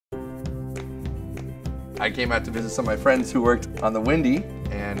I came out to visit some of my friends who worked on the Windy,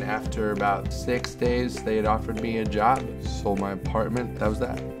 and after about 6 days, they had offered me a job. Sold my apartment, that was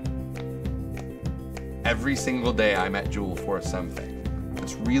that. Every single day I'm at Jewel for something.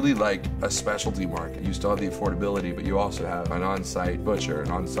 It's really like a specialty market. You still have the affordability, but you also have an on-site butcher, an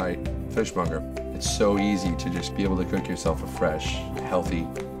on-site fishmonger. It's so easy to just be able to cook yourself a fresh, healthy,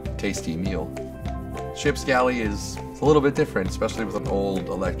 tasty meal. Ship's galley is a little bit different, especially with an old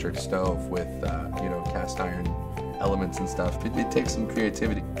electric stove with, you know, cast iron elements and stuff. It takes some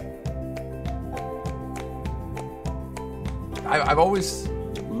creativity. I've always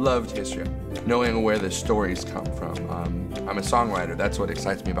loved history, knowing where the stories come from. I'm a songwriter. That's what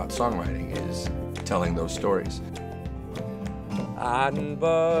excites me about songwriting, is telling those stories. And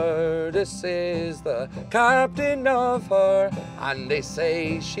Brightest is the captain of her, and they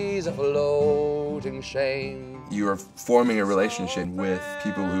say she's a floating shame. You are forming a relationship with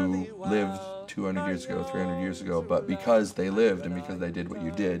people who lived 200 years ago, 300 years ago, but because they lived and because they did what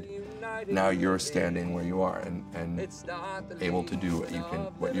you did, now you're standing where you are and able to do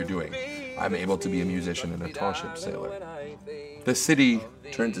what you're doing. I'm able to be a musician and a tall ship sailor. The city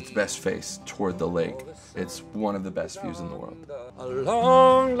turns its best face toward the lake. It's one of the best views in the world. A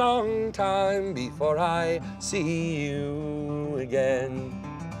long, long time before I see you again.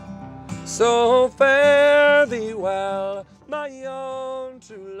 So fare thee well, my own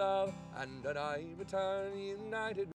true love, and that I return united.